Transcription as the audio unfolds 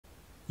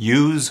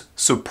Use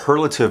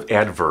superlative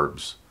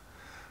adverbs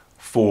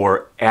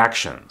for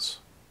actions.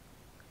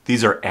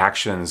 These are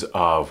actions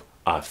of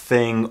a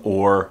thing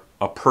or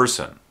a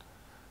person.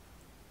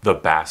 The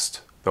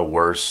best, the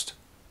worst,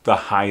 the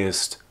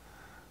highest,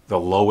 the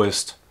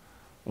lowest.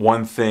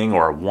 One thing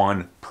or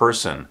one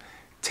person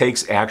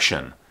takes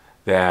action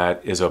that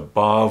is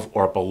above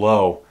or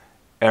below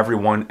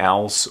everyone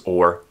else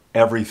or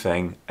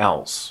everything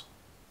else.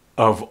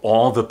 Of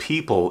all the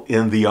people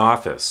in the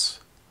office,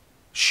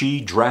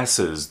 she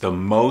dresses the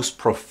most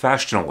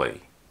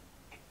professionally.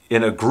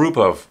 In a group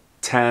of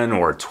 10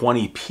 or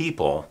 20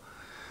 people,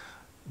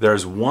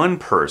 there's one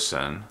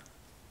person,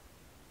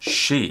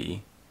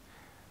 she,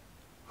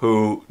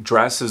 who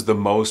dresses the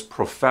most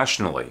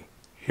professionally.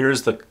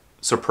 Here's the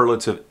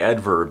superlative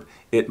adverb.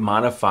 It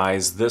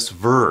modifies this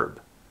verb.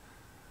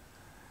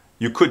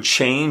 You could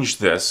change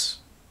this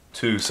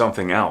to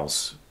something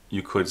else.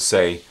 You could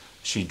say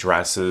she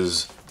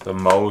dresses the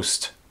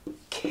most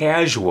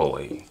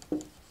casually.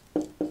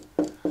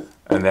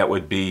 And that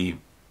would be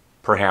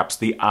perhaps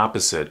the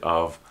opposite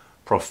of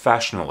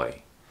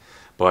professionally.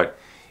 But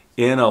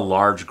in a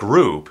large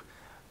group,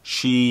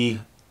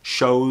 she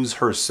shows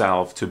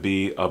herself to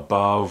be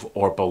above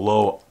or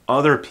below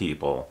other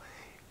people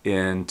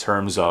in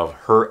terms of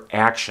her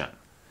action.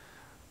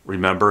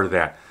 Remember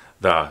that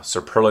the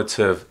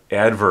superlative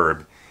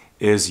adverb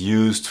is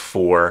used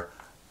for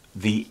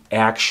the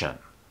action,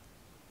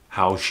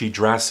 how she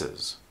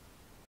dresses.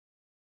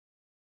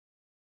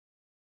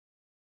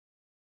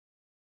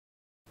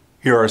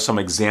 Here are some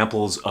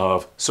examples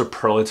of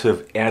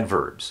superlative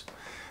adverbs.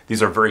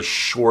 These are very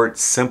short,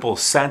 simple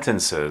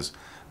sentences,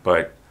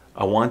 but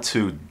I want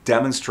to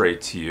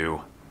demonstrate to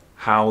you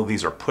how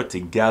these are put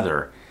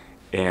together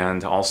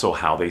and also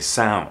how they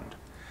sound.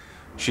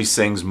 She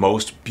sings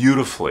most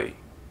beautifully.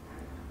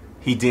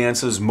 He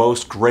dances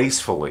most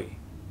gracefully.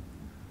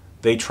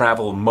 They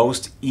travel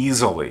most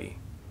easily.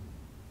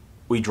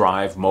 We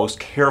drive most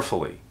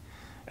carefully.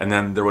 And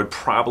then there would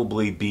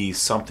probably be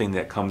something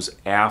that comes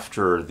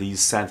after these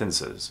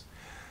sentences.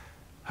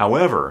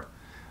 However,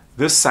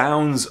 this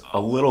sounds a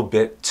little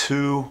bit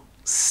too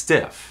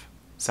stiff,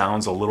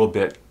 sounds a little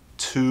bit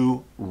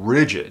too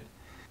rigid.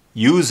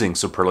 Using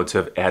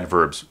superlative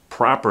adverbs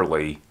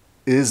properly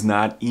is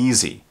not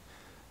easy.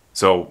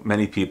 So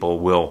many people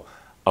will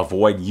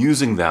avoid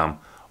using them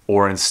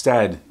or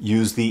instead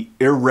use the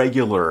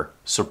irregular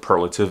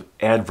superlative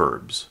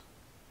adverbs.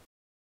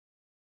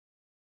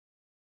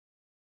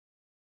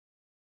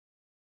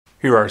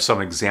 Here are some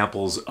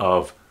examples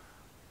of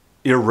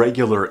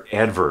irregular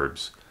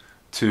adverbs.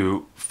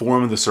 To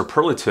form the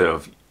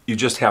superlative, you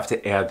just have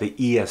to add the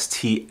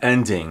est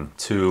ending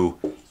to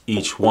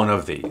each one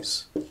of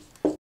these.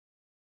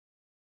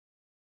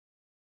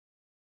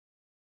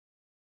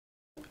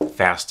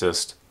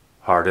 Fastest,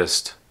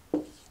 hardest,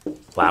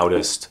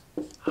 loudest,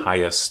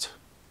 highest,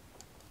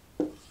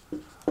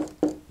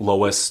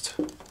 lowest,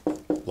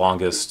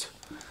 longest,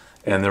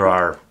 and there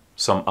are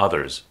some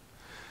others.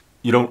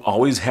 You don't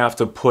always have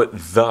to put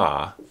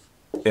the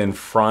in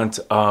front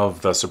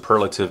of the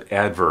superlative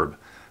adverb,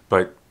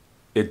 but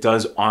it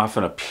does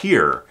often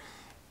appear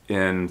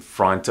in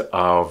front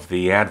of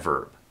the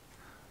adverb.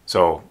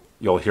 So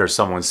you'll hear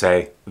someone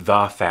say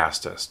the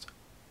fastest,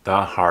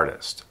 the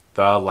hardest,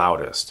 the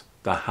loudest,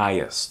 the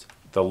highest,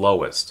 the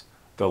lowest,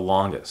 the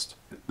longest.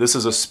 This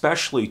is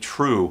especially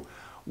true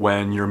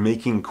when you're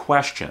making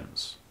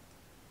questions.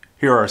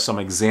 Here are some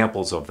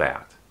examples of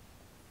that.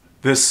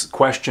 This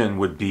question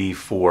would be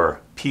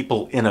for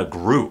people in a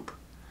group.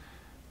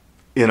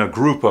 In a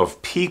group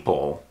of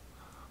people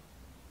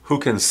who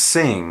can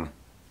sing,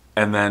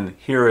 and then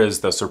here is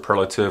the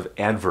superlative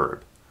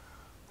adverb.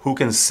 Who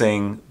can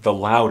sing the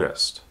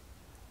loudest?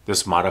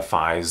 This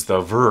modifies the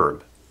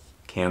verb,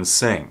 can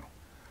sing.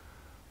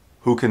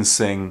 Who can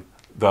sing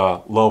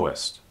the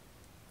lowest?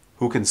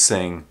 Who can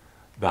sing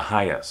the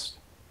highest?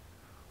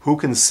 Who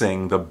can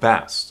sing the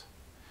best?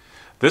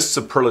 This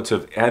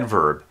superlative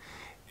adverb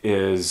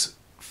is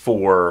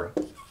for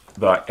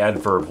the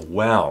adverb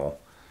well.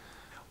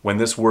 When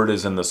this word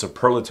is in the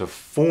superlative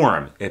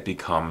form, it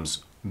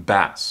becomes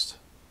best.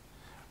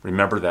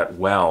 Remember that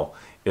well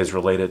is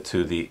related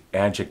to the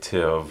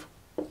adjective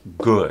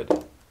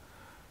good.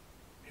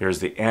 Here's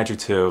the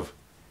adjective,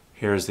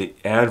 here's the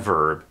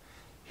adverb,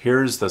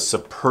 here's the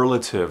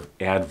superlative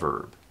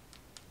adverb,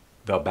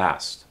 the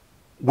best.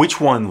 Which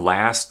one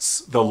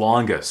lasts the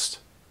longest?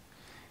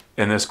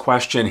 In this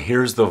question,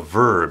 here's the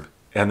verb,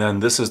 and then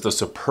this is the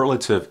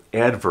superlative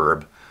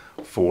adverb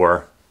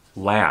for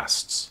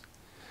lasts.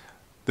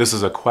 This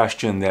is a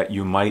question that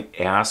you might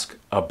ask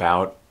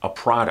about a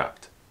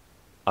product,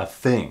 a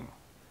thing.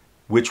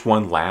 Which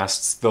one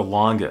lasts the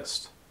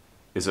longest?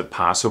 Is it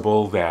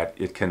possible that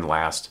it can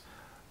last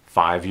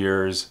 5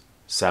 years,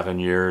 7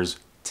 years,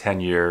 10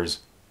 years,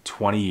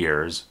 20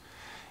 years?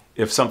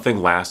 If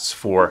something lasts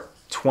for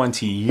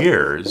 20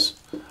 years,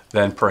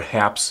 then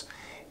perhaps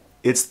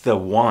it's the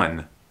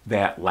one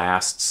that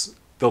lasts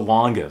the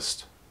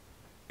longest.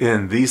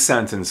 In these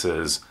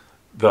sentences,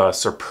 the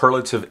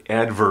superlative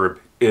adverb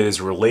is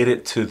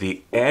related to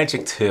the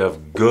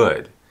adjective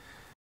good.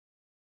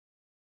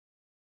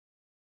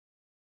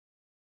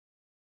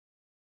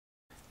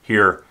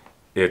 Here,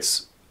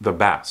 it's the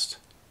best.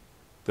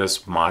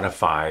 This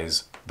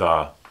modifies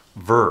the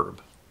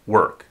verb,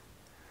 work.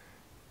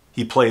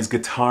 He plays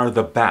guitar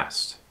the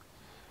best.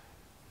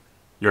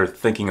 You're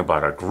thinking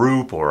about a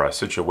group or a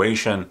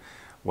situation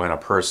when a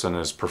person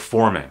is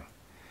performing.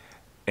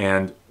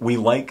 And we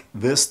like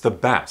this the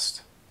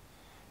best.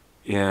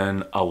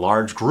 In a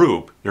large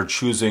group, you're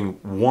choosing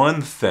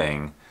one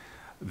thing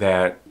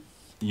that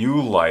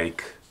you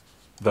like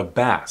the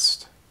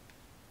best.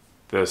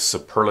 The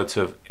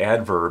superlative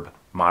adverb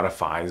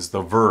modifies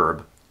the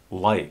verb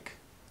like.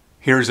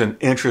 Here's an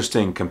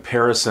interesting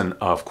comparison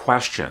of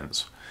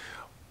questions.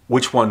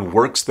 Which one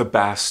works the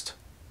best?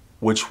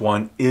 Which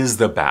one is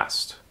the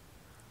best?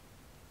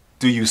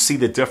 Do you see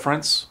the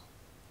difference?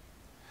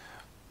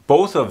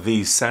 Both of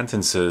these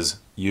sentences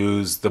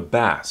use the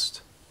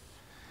best.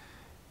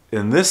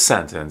 In this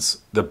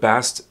sentence, the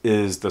best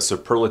is the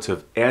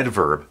superlative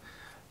adverb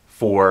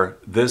for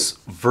this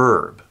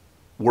verb,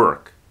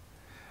 work.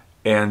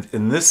 And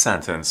in this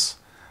sentence,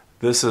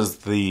 this is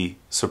the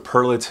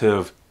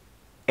superlative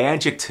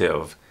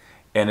adjective,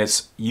 and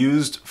it's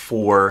used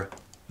for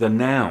the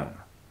noun.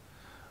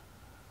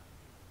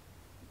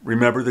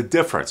 Remember the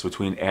difference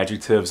between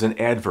adjectives and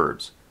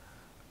adverbs.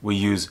 We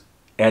use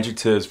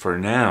adjectives for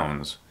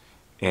nouns,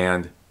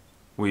 and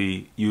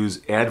we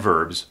use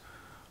adverbs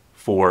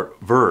for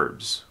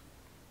verbs,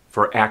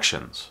 for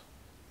actions.